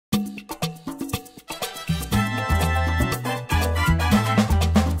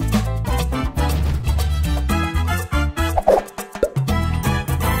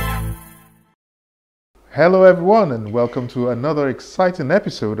Hello everyone and welcome to another exciting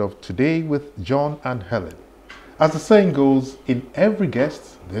episode of Today with John and Helen. As the saying goes, in every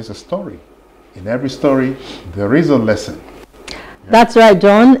guest there's a story. In every story there is a lesson. That's right,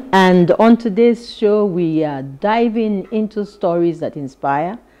 John. And on today's show we are diving into stories that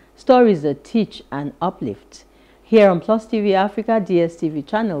inspire, stories that teach and uplift. Here on PlusTvAfrica, DSTV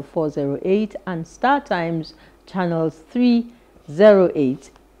channel 408 and Star Times channels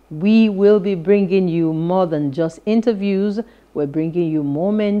 308. We will be bringing you more than just interviews. We're bringing you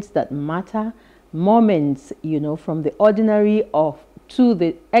moments that matter, moments, from the ordinary to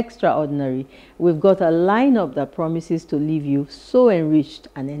the extraordinary. We've got a lineup that promises to leave you so enriched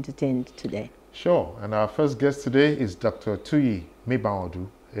and entertained today. Sure, and our first guest today is Dr. Tuyi Mebawondu,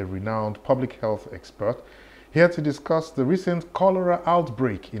 a renowned public health expert, here to discuss the recent cholera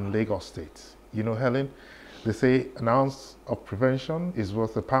outbreak in Lagos State. Helen, they say an ounce of prevention is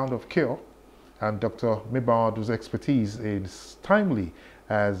worth a pound of cure, and Dr. Mebawondu's expertise is timely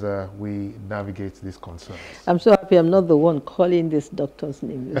as we navigate these concerns. I'm so happy I'm not the one calling this doctor's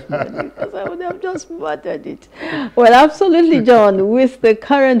name this morning because I would have just muttered it. Well, absolutely, John. With the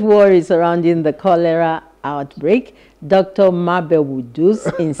current worry surrounding the cholera outbreak, Dr.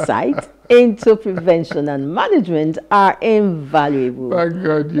 Mebawondu's insight into prevention and management are invaluable. Thank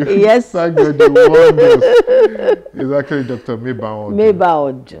God you. Yes. Thank God you warned us. It's actually Dr. Mebawondu.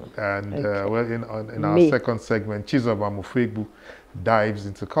 Mebawondu. And Okay. in our second segment, Chizoba Mufegbu dives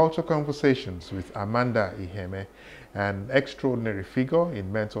into culture conversations with Amanda Iheme, an extraordinary figure in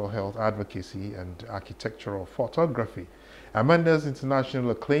mental health advocacy and architectural photography. Amanda's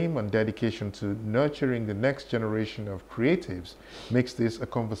international acclaim and dedication to nurturing the next generation of creatives makes this a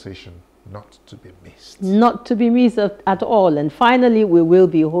conversation not to be missed. Not to be missed at all. And finally, we will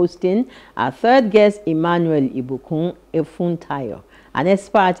be hosting our third guest, Emmanuel Ibukun Efuntayo, an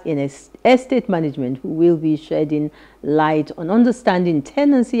expert in estate management who will be shedding light on understanding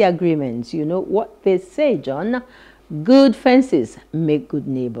tenancy agreements. You know what they say, John? Good fences make good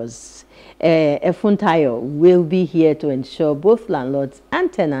neighbors. Efuntayo will be here to ensure both landlords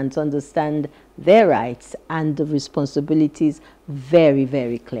and tenants understand their rights and the responsibilities very,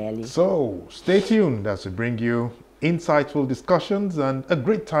 very clearly. So stay tuned as we bring you insightful discussions and a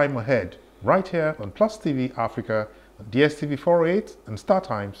great time ahead right here on PlusTvAfrica, DSTV 408 and Star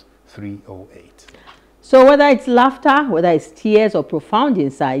Times 308. So whether it's laughter, whether it's tears or profound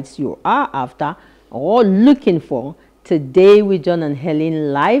insights you are after or looking for, Today with John and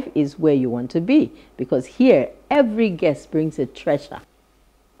Helen live is where you want to be, because here every guest brings a treasure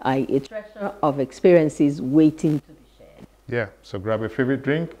of experiences waiting to be shared. Yeah, so grab a favorite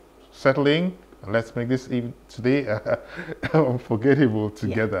drink, settle in, and let's make this even today unforgettable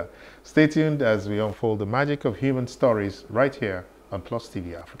together. Yeah. Stay tuned as we unfold the magic of human stories right here on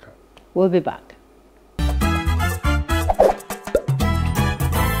PlusTvAfrica. We'll be back.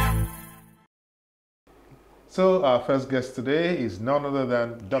 So our first guest today is none other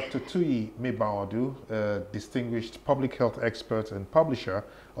than Dr. Tuyi Mebawondu, a distinguished public health expert and publisher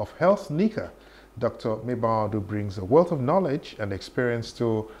of Healthnika. Dr. Mebawondu brings a wealth of knowledge and experience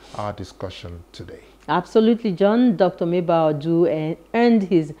to our discussion today. Absolutely, John. Dr. Mebawondu earned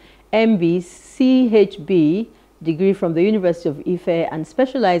his MB.CHB degree from the University of Ife and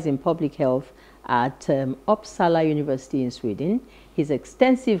specialized in public health at Uppsala University in Sweden. His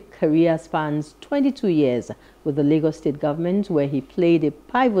extensive career spans 22 years with the Lagos State government, where he played a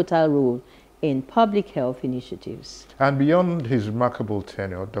pivotal role in public health initiatives. And beyond his remarkable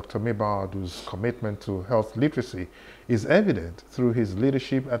tenure, Dr. Mebawondu's commitment to health literacy is evident through his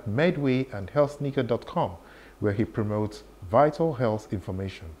leadership at Medway and Healthnika.com, where he promotes vital health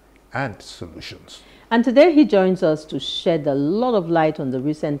information and solutions. And today he joins us to shed a lot of light on the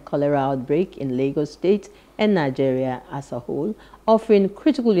recent cholera outbreak in Lagos State and Nigeria as a whole, offering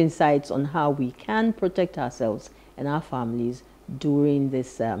critical insights on how we can protect ourselves and our families during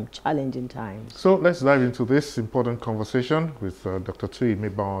this challenging time. So let's dive into this important conversation with Dr. Tuyi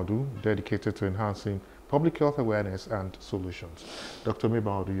Mebawondu, dedicated to enhancing public health awareness and solutions. Dr.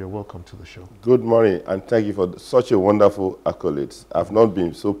 Mebawondu, you're welcome to the show. Good morning, and thank you for such a wonderful accolades. I've not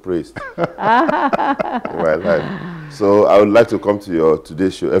been so praised in my life. So I would like to come to your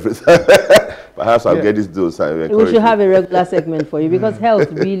today's show every time. Perhaps I'll get this dose. We should have a regular segment for you, because health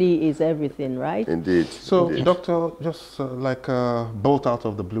really is everything, right? Indeed. So, indeed. Doctor, just like a bolt out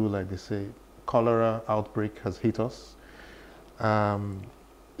of the blue, like they say, cholera outbreak has hit us.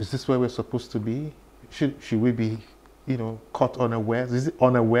 Is this where we're supposed to be? Should we be, caught unawares? Is it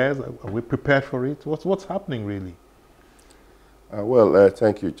unawares? Are we prepared for it? What's happening really? Well,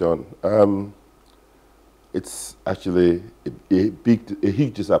 thank you, John. it's actually a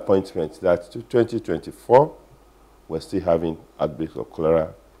huge disappointment that to 2024, we're still having outbreaks of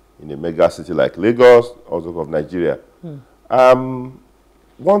cholera in a mega city like Lagos, also of Nigeria.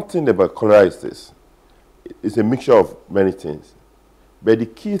 One thing about cholera is this. It's a mixture of many things. But the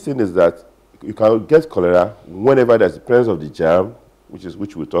key thing is that you can get cholera whenever there's the presence of the germ,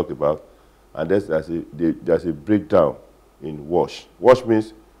 which we'll talk about, and there's a breakdown in wash. Wash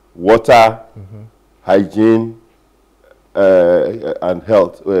means water, hygiene, and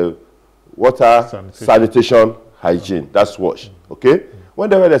health. Water, sanitation, hygiene. That's wash. Okay?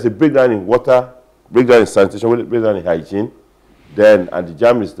 Whenever there's a breakdown in water, breakdown in sanitation, breakdown in hygiene, then, and the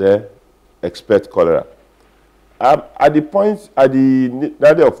germ is there, expect cholera. At the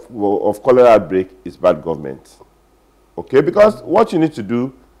day of cholera outbreak is bad government. Okay? Because what you need to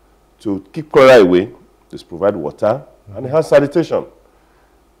do to keep cholera away is provide water and enhance sanitation.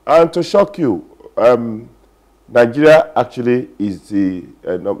 And to shock you, Nigeria actually is the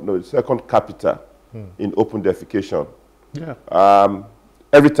second capital in open defecation. Yeah.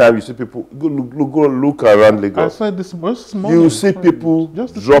 Every time you see people go look around Lagos, you see people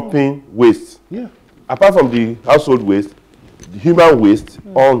dropping waste. Yeah. Apart from the household waste, the human waste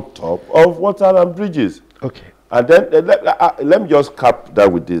on top of water and bridges. Okay. And then let me just cap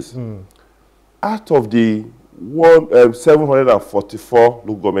that with this. Out of the 744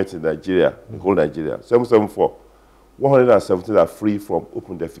 local governments in Nigeria, the whole Nigeria, 774, 117 are free from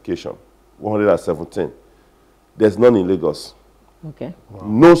open defecation. 117. There's none in Lagos. Okay. Wow.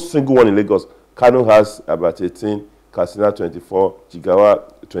 No single one in Lagos. Kano has about 18, Katsina 24, Jigawa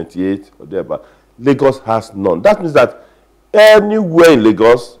 28, or thereabout. Lagos has none. That means that anywhere in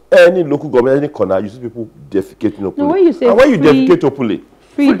Lagos, any local government, any corner, you see people defecating openly. Now, when you say and when you defecate openly,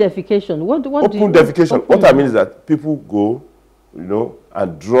 free defecation, what open defecation. What I mean is that people go,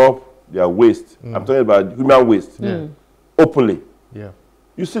 and drop their waste. I'm talking about human waste openly. Yeah.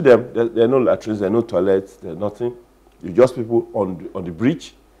 You see them. There are no latrines, there are no toilets, there's nothing. You just people on the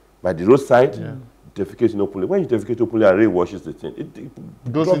bridge, by the roadside, defecating openly. When you defecate openly and rain washes the thing,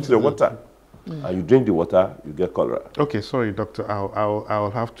 it goes into the water. And you drink the water, you get cholera. Okay, sorry, doctor. I'll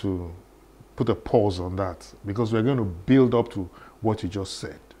have to put a pause on that because we're going to build up to what you just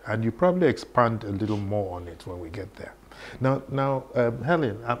said, and you probably expand a little more on it when we get there. Now,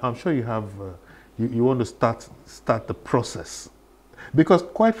 Helen, I'm sure you have you want to start the process, because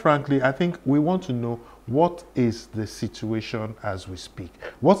quite frankly, I think we want to know what is the situation as we speak.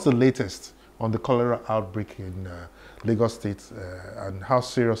 What's the latest on the cholera outbreak in Lagos State, and how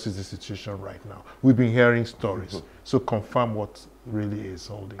serious is the situation right now? We've been hearing stories, so confirm what really is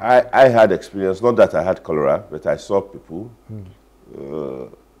holding. I had experience, not that I had cholera, but I saw people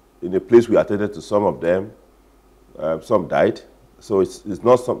in a place we attended to some of them. Some died, so it's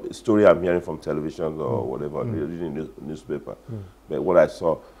not some story I'm hearing from television or whatever, reading in the newspaper. But what I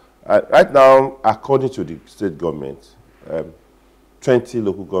saw, right now, according to the state government, 20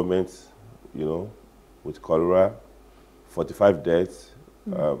 local governments, with cholera, 45 deaths,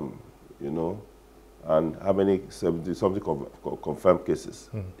 and how many 70 something confirmed cases,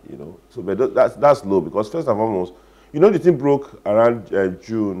 So, but that's low because first and foremost, the thing broke around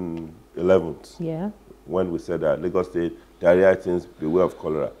June 11th. Yeah. When we said that Lagos State, diarrhea things, beware of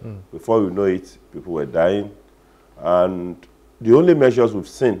cholera. Before we know it, people were dying, and the only measures we've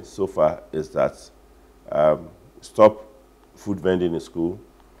seen so far is that stop food vending in school,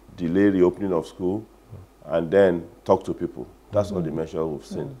 delay the opening of school, and then talk to people. That's all the measures we've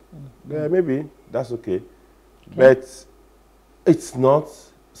seen. Yeah, maybe that's okay, but it's not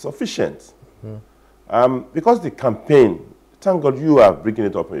sufficient. Because the campaign, thank God you are bringing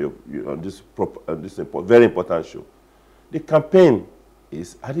it up on this very important show. The campaign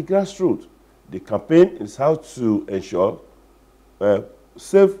is at the grassroots. The campaign is how to ensure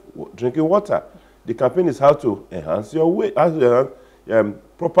safe drinking water. The campaign is how to enhance your waste, how to enhance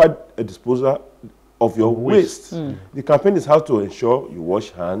proper disposal of your waste. The campaign is how to ensure you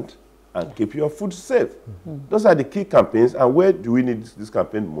wash hands and keep your food safe. Those are the key campaigns. And where do we need this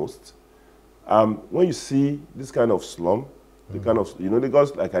campaign most? When you see this kind of slum, the kind of,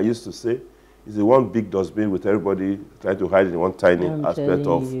 Lagos, like I used to say, is a one big dustbin with everybody trying to hide in one tiny aspect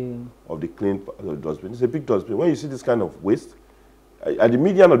of the clean dustbin. It's a big dustbin. When you see this kind of waste, at the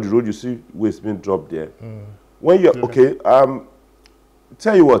median of the road, you see waste being dropped there. When you're, okay,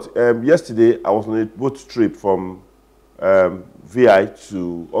 tell you what, yesterday I was on a boat trip from VI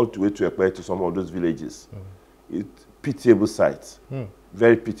all the way to Ekpe to some of those villages. It's pitiable sight.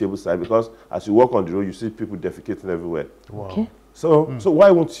 Very pitiable sight, because as you walk on the road, you see people defecating everywhere. Wow. Okay. So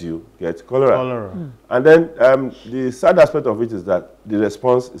why won't you get cholera? And then the sad aspect of it is that the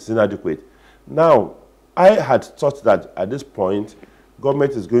response is inadequate. Now, I had thought that at this point,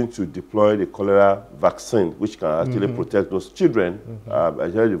 government is going to deploy the cholera vaccine, which can actually protect those children,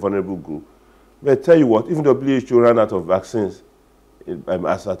 especially the vulnerable group. But I tell you what, even WHO ran out of vaccines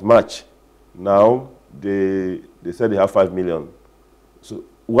as at March. Now, they said they have 5 million. So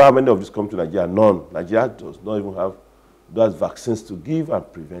how many of these come to Nigeria? None. Nigeria does not even have those vaccines to give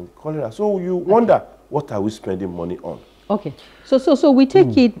and prevent cholera. So you wonder, what are we spending money on? Okay. So we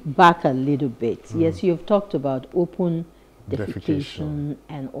take it back a little bit. Yes, you've talked about open defecation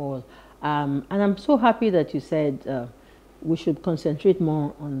and all. And I'm so happy that you said we should concentrate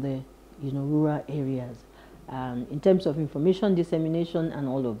more on the rural areas in terms of information dissemination and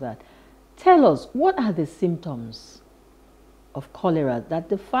all of that. Tell us, what are the symptoms of cholera that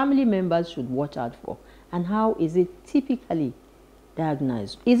the family members should watch out for, and how is it typically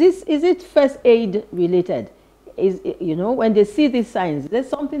diagnosed? Is it first aid related? Is when they see these signs, there's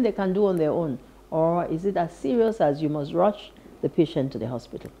something they can do on their own, or is it as serious as you must rush the patient to the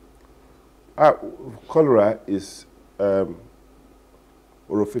hospital? Cholera is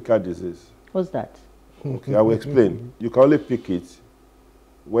orophical disease. What's that? Okay, I will explain. You can only pick it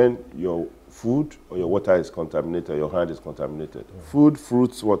when your food or your water is contaminated, your hand is contaminated. Food,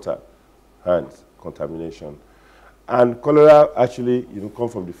 fruits, water, hands, contamination. And cholera actually, come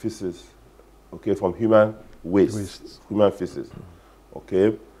from the feces, okay, from human waste. Human feces,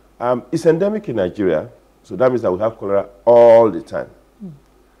 okay. It's endemic in Nigeria, so that means that we have cholera all the time.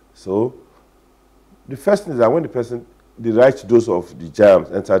 So the first thing is that when the right dose of the germs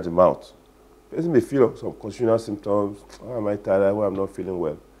enter the mouth, the person may feel some constitutional symptoms. Oh, am I tired? Oh, I'm not feeling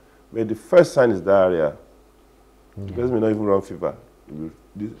well. But the first sign is diarrhea. The person may not even run fever.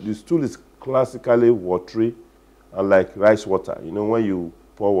 The stool is classically watery and like rice water. When you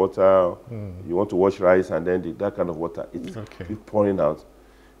pour water, you want to wash rice, and then that kind of water, it's pouring out.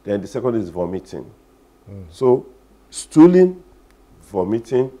 Then the second is vomiting. So stooling,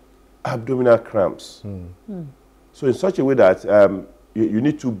 vomiting, abdominal cramps. So in such a way that you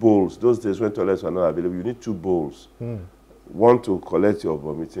need 2 bowls. Those days when toilets were not available, you need 2 bowls. One to collect your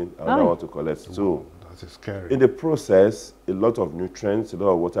vomiting, and another one to collect stool. That is scary. In the process, a lot of nutrients, a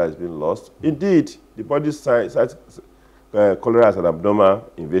lot of water has been lost. Indeed, the body cites cholera as an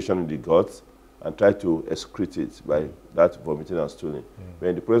abnormal invasion in the gut and try to excrete it by that vomiting and stooling. But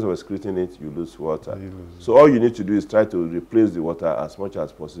in the process of excreting it, you lose water. So all you need to do is try to replace the water as much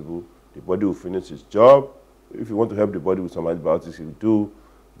as possible. The body will finish its job. If you want to help the body with some antibiotics, you do,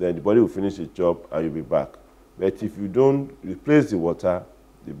 then the body will finish its job and you'll be back. But if you don't replace the water,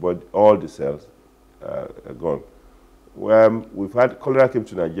 the body, all the cells are gone. We've had cholera came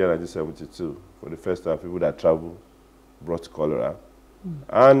to Nigeria in 1972 for the first time. People that travel brought cholera.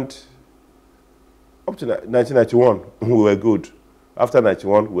 And up to 1991, we were good. After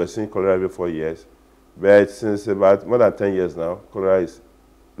 91, we were seeing cholera every 4 years. But since about more than 10 years now, cholera is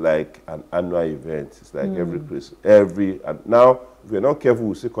like an annual event. It's like every Christmas, and now, if we're not careful,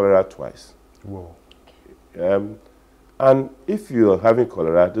 we'll see cholera twice. Whoa. And if you're having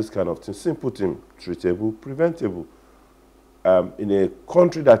cholera, this kind of thing, simple thing, treatable, preventable. In a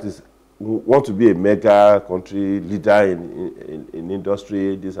country that want to be a mega country, leader in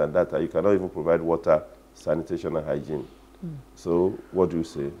industry, this and that, you cannot even provide water, sanitation, and hygiene. So what do you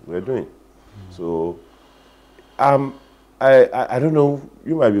say we're doing? So I don't know,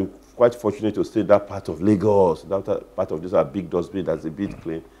 you might be quite fortunate to stay in that part of Lagos, that part of this big dustbin that's a bit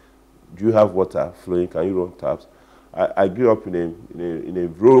clean. Do you have water flowing? Can you run taps? I grew up in a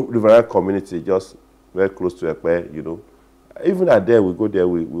rural community, just very close to Ekpe, Even at there, we go there,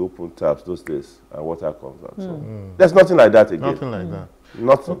 we open taps those days, and water comes out. So there's nothing like that again. Nothing like that.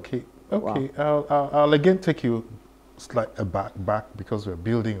 Nothing. Okay. Wow. I'll again take you back because we're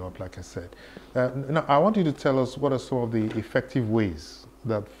building up, like I said. Now, I want you to tell us what are some of the effective ways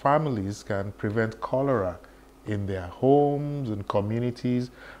that families can prevent cholera in their homes and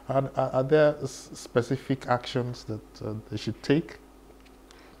communities, and are there specific actions that they should take?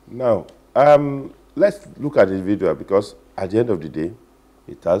 Now, let's look at the individual, because at the end of the day,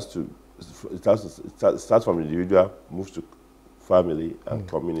 it starts from the individual, moves to family and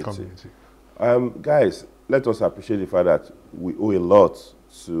community. Guys, let us appreciate the fact that we owe a lot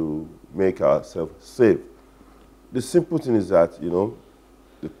to make ourselves safe. The simple thing is that,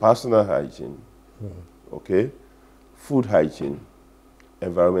 the personal hygiene, okay, food hygiene,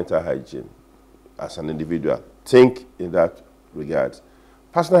 environmental hygiene as an individual. Think in that regard.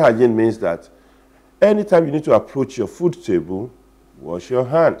 Personal hygiene means that anytime you need to approach your food table, wash your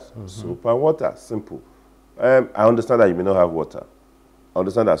hands, soap and water, simple. I understand that you may not have water. I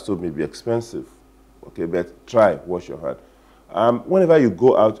understand that soap may be expensive, okay, but try, wash your hand. Whenever you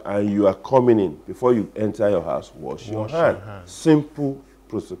go out and you are coming in, before you enter your house, wash your hand. Simple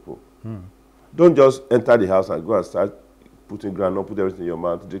principle. Don't just enter the house and go and start putting groundnut, put everything in your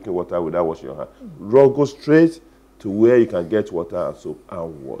mouth, drinking water without washing your hand. Go straight to where you can get water and soap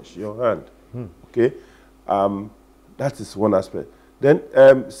and wash your hand. Okay? That is one aspect.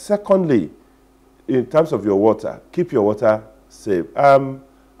 Then, secondly, in terms of your water, keep your water safe.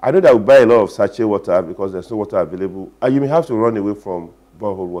 I know that we buy a lot of sachet water because there's no water available, and you may have to run away from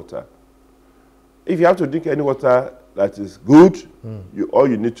borehole water. If you have to drink any water that is good, all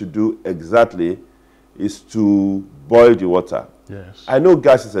you need to do exactly is to boil the water. Yes. I know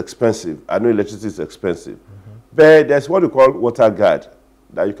gas is expensive. I know electricity is expensive. But there's what we call water guard,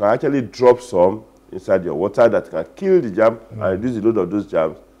 that you can actually drop some inside your water that can kill the germ and reduce the load of those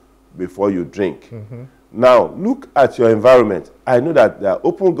germs before you drink. Now, look at your environment. I know that there are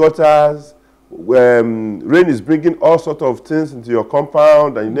open gutters, where rain is bringing all sorts of things into your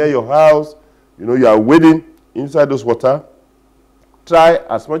compound and near your house. You know, you are wading inside those water. Try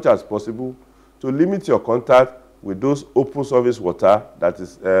as much as possible to limit your contact with those open surface water that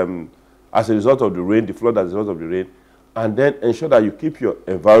is as a result of the rain, the flood as a result of the rain, and then ensure that you keep your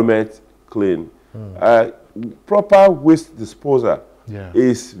environment clean. Proper waste disposal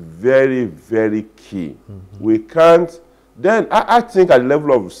is very, very key. We can't, then I think at the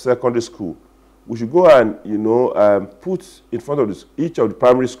level of secondary school, we should go and, you know, put in front of each of the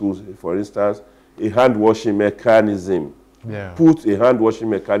primary schools, for instance, a hand washing mechanism. Put a hand washing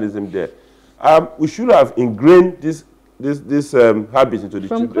mechanism there. We should have ingrained this habit into the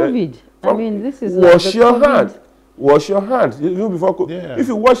children. From COVID. I mean, this is wash your hand. Wash your hands. Even before, if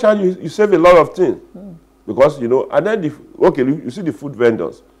you wash your hands, you save a lot of things. Because, you know, and then, you see the food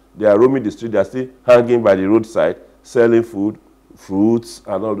vendors. They are roaming the street. They are still hanging by the roadside, selling food, fruits,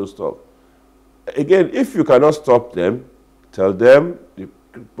 and all those stuff. Again, if you cannot stop them, tell them the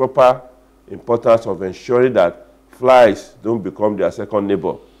proper importance of ensuring that flies don't become their second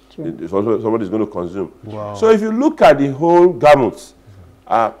neighbor. Somebody is going to consume. So if you look at the whole gamut,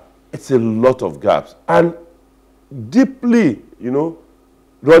 it's a lot of gaps. And deeply, you know,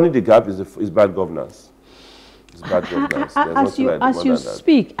 running the gap is bad governance. It's bad governance. As you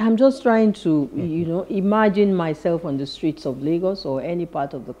speak, I'm just trying to, you know, imagine myself on the streets of Lagos or any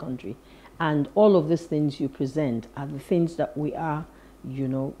part of the country. And all of these things you present are the things that we are, you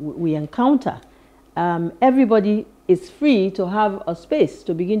know, we encounter. Everybody is free to have a space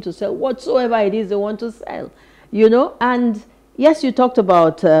to begin to sell whatsoever it is they want to sell, you know. And yes, you talked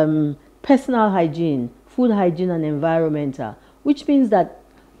about personal hygiene, food hygiene and environmental, which means that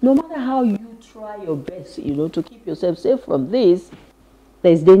no matter how you try your best, you know, to keep yourself safe from this,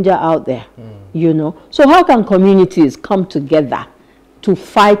 there's danger out there, you know. So how can communities come together to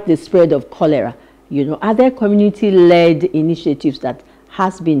fight the spread of cholera? You know, are there community-led initiatives that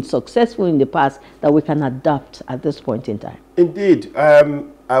has been successful in the past that we can adopt at this point in time? Indeed. I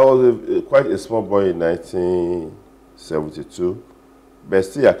was quite a small boy in 1972, but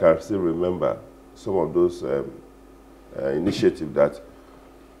still I can still remember some of those initiatives that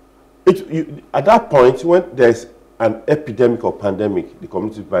at that point when there's an epidemic or pandemic, the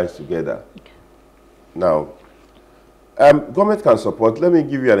community binds together. Now, government can support. Let me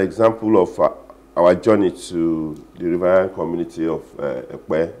give you an example of our journey to the riverine community of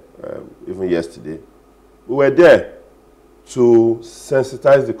Ekpe, even yesterday. We were there to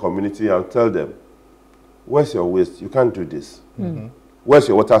sensitize the community and tell them, where's your waste? You can't do this. Where's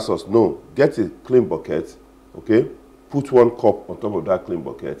your water source? No. Get a clean bucket, okay? Put one cup on top of that clean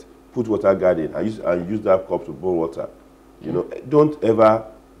bucket, put water guard in, and use that cup to boil water. You know, don't ever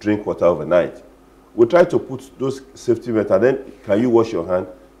drink water overnight. We try to put those safety measures, and then can you wash your hand?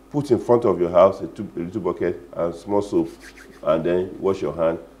 Put in front of your house a little bucket and small soap, and then wash your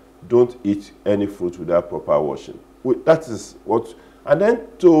hand. Don't eat any fruit without proper washing. That is what, and then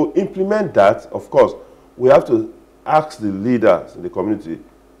to implement that, of course, we have to ask the leaders in the community,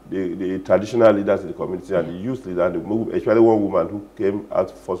 the traditional leaders in the community and the youth leaders, especially one woman who came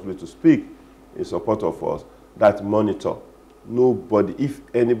out forcefully to speak in support of us, that monitor. Nobody, if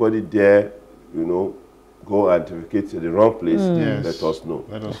anybody there, you know, go and advocate to the wrong place, let us know.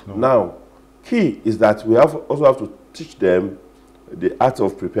 Let us know. Now, key is that we also have to teach them the art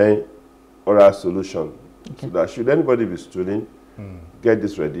of preparing oral solution. So that should anybody be stooling, get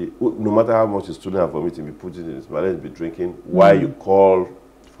this ready. No matter how much is stooling and vomiting, be putting in his mouth, let be drinking while you call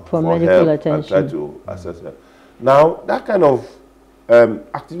for medical help attention. and try to assess help. Now, that kind of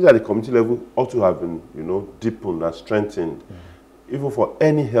activity at the community level ought to have been, you know, deepened and strengthened, even for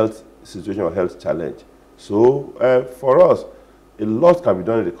any health situation or health challenge. So for us, a lot can be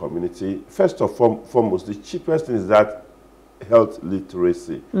done in the community. First and foremost, the cheapest thing is that health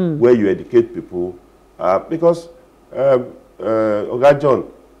literacy, where you educate people, because Oga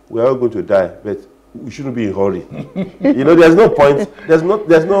John, we are all going to die, but we shouldn't be in a hurry. You know, there's no point.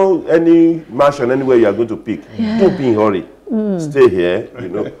 There's no any mansion anywhere you are going to pick. Don't be in a hurry. Stay here, you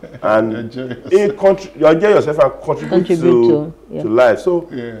know, and you enjoy yourself and contribute to life. So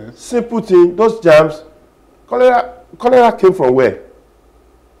simple thing. Those jams, cholera came from where?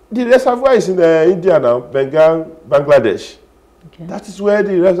 The reservoir is in India now, Bengal, Bangladesh. Okay. That is where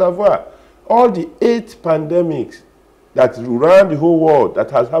the reservoir. All the 8 pandemics that ran the whole world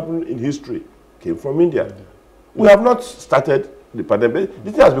that has happened in history came from India. We have not started the pandemic.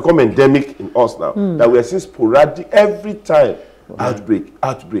 This has become endemic in us now, that we are seeing sporadic every time. Outbreak,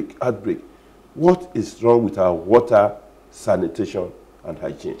 outbreak, outbreak. What is wrong with our water, sanitation, and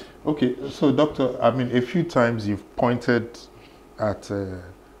hygiene? Okay, so doctor, I mean, a few times you've pointed at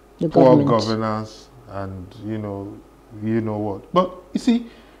poor governance and you know what. But you see,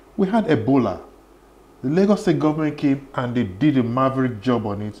 we had Ebola. The Lagos State government came and they did a maverick job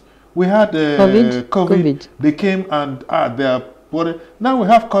on it. We had COVID. They came and now we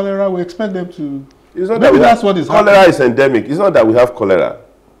have cholera. We expect them to. It's not that that's what is happening. Cholera is endemic. It's not that we have cholera.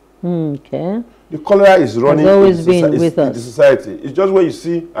 Okay. The cholera is running in the society. It's just when you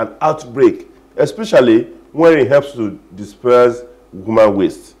see an outbreak, especially when it helps to disperse human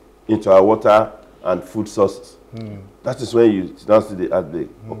waste into our water and food sources. That is when you now see the outbreak.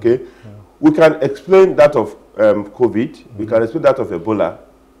 Okay. We can explain that of COVID. We can explain that of Ebola.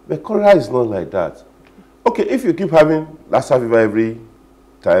 But cholera is not like that. Okay, if you keep having Lassa fever every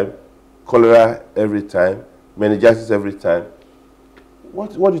time, cholera every time, meningitis every time,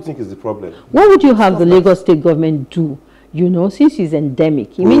 what do you think is the problem? What would you have the Lagos State government do? You know, since it's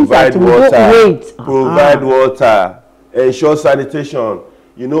endemic, it means that we don't wait. Provide water, ensure sanitation,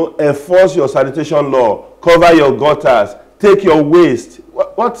 you know, enforce your sanitation law, cover your gutters, take your waste.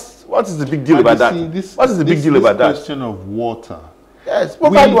 What is the big deal about that? What is the big deal about that? This question of water. Yes,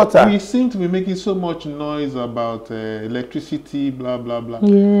 provide water. We seem to be making so much noise about electricity, blah, blah, blah.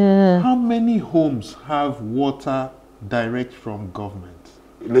 Yeah. How many homes have water direct from government?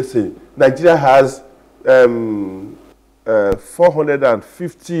 Listen, Nigeria has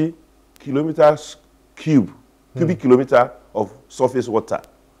 450 cubic kilometer of surface water.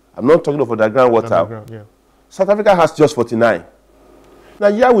 I'm not talking of underground water. Underground, South Africa has just 49.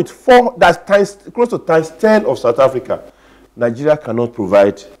 Nigeria with 4, that's close to times 10 of South Africa. Nigeria cannot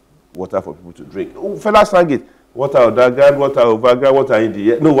provide water for people to drink. Fellas sang it. Water underground, water overground, water in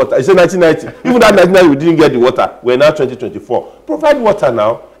the air. No water. It's 1990. Even that 1990, we didn't get the water. We're now 2024. Provide water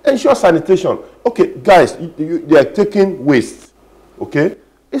now. Ensure sanitation. Okay, guys, they are taking waste. Okay?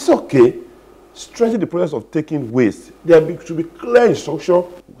 It's okay. Strengthen the process of taking waste. There should be clear instruction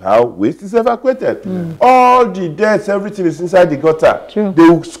how waste is evacuated. All the dirt, everything is inside the gutter. True. They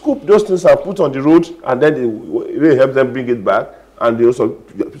will scoop those things and put on the road, and then they help them bring it back. And they also,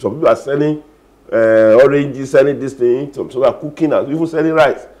 some people are selling oranges, selling this thing, some people are cooking, and even selling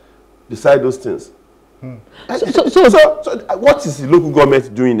rice. Decide those things. So what is the local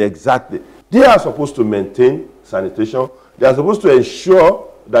government doing exactly? They are supposed to maintain sanitation. They are supposed to ensure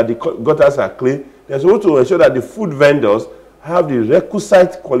that the gutters are clean. They are supposed to ensure that the food vendors have the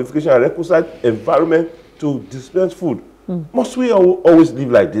requisite qualification and requisite environment to dispense food. Must we always live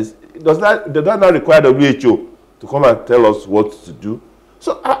like this? Does that not require WHO to come and tell us what to do?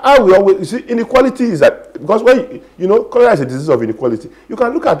 So how we always, you see, inequality is that, because when, you know, cholera is a disease of inequality. You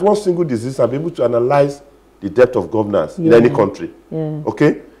can look at one single disease and be able to analyze the depth of governance in any country.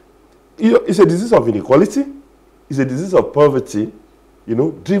 Okay? You know, it's a disease of inequality. It's a disease of poverty, you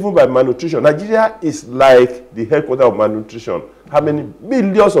know, driven by malnutrition. Nigeria is like the headquarters of malnutrition. How many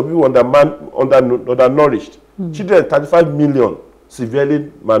millions of people undernourished? Children, 35 million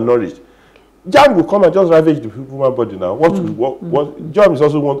severely malnourished. Jam will come and just ravage the human body now. Jam is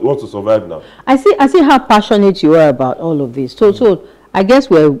also wants to survive now. I see how passionate you are about all of this. So I guess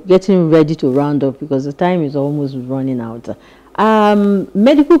we're getting ready to round up because the time is almost running out.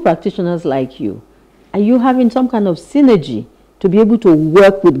 Medical practitioners like you, are you having some kind of synergy to be able to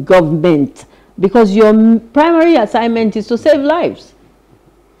work with government? Because your primary assignment is to save lives.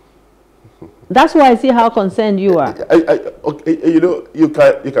 That's why I see how concerned you are. Okay, you know, you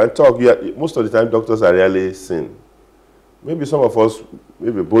can talk. Most of the time, doctors are rarely seen. Maybe some of us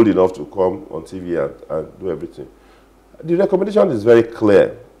may be bold enough to come on TV and do everything. The recommendation is very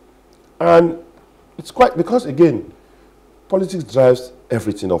clear. And it's quite, because again, politics drives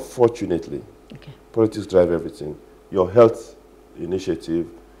everything, unfortunately. Okay. Politics drive everything. Your health initiative,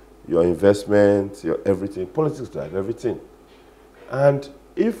 your investment, your everything. Politics drive everything. And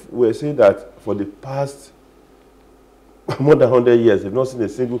if we're saying that for the past more than 100 years, they've not seen a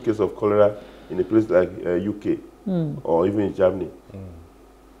single case of cholera in a place like UK or even in Germany.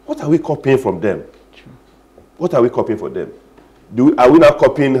 What are we copying from them? True. What are we copying from them? Are we now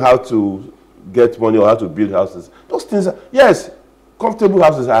copying how to get money or how to build houses? Those things, yes, comfortable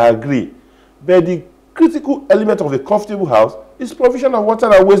houses, I agree. But the critical element of a comfortable house is provision of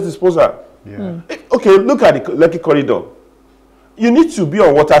water and waste disposal. Yeah. Okay, look at the Lekki corridor. You need to be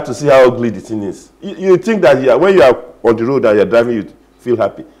on water to see how ugly the thing is. You think that when you are on the road and you're driving, you feel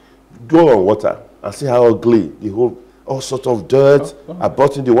happy. Go on water and see how ugly the whole, all sorts of dirt are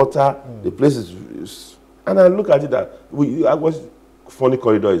brought in the water. The place is, and I look at it that what funny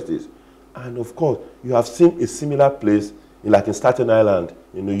corridor is this? And of course, you have seen a similar place like in Staten Island,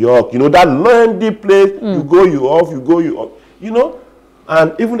 in New York. You know that lonely place. You go, you off. You go, you off. You know,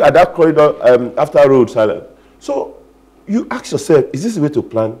 and even at that corridor after Road Silent. So you ask yourself, is this the way to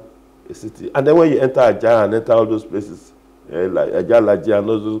plan a city? And then when you enter Ajah and enter all those places, like Ajah, Laji, and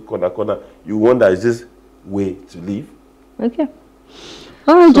all those corner, you wonder, is this way to live? Okay.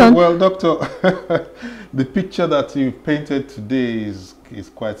 All right, John. Well, Doctor, the picture that you painted today is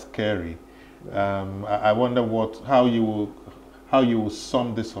quite scary. I wonder how you will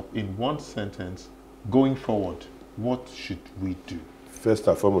sum this up in one sentence. Going forward, what should we do? First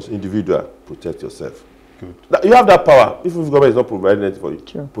and foremost, individual, protect yourself. Good. You have that power. If the government is not providing it for you,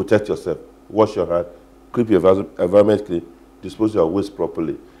 sure. Protect yourself. Wash your hands, keep your environment clean, dispose your waste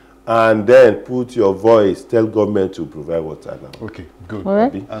properly, and then put your voice, tell government to provide water now. Okay, good. All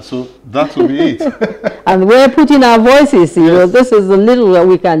right. And so that will be it. And we're putting our voices, you know, this is a little that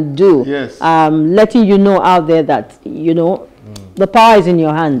we can do. Yes. Letting you know out there that, you know, the power is in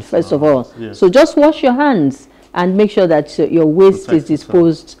your hand, first of all. Yes. So just wash your hands and make sure that your waste is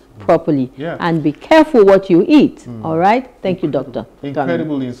disposed properly. Yeah. And be careful what you eat. All right? Thank you, Doctor.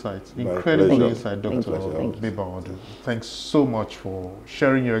 Incredible insights. Incredible insight, Dr. Mebawondu. Thanks so much for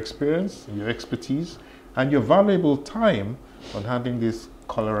sharing your experience, your expertise, and your valuable time on handling this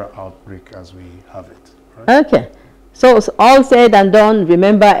cholera outbreak as we have it. Right? Okay. So all said and done,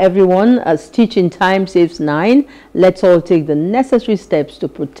 remember everyone, as teaching time saves 9, let's all take the necessary steps to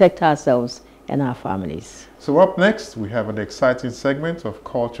protect ourselves and our families. So up next, we have an exciting segment of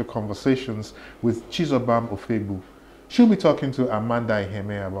Culture Conversations with Chizobam Ofegbu. She'll be talking to Amanda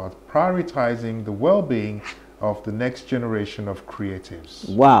Iheme about prioritizing the well-being of the next generation of creatives.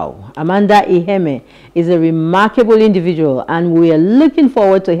 Wow. Amanda Iheme is a remarkable individual, and we are looking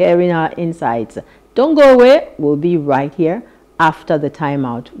forward to hearing her insights. Don't go away. We'll be right here after the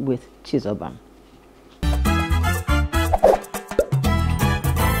timeout with Chizobam.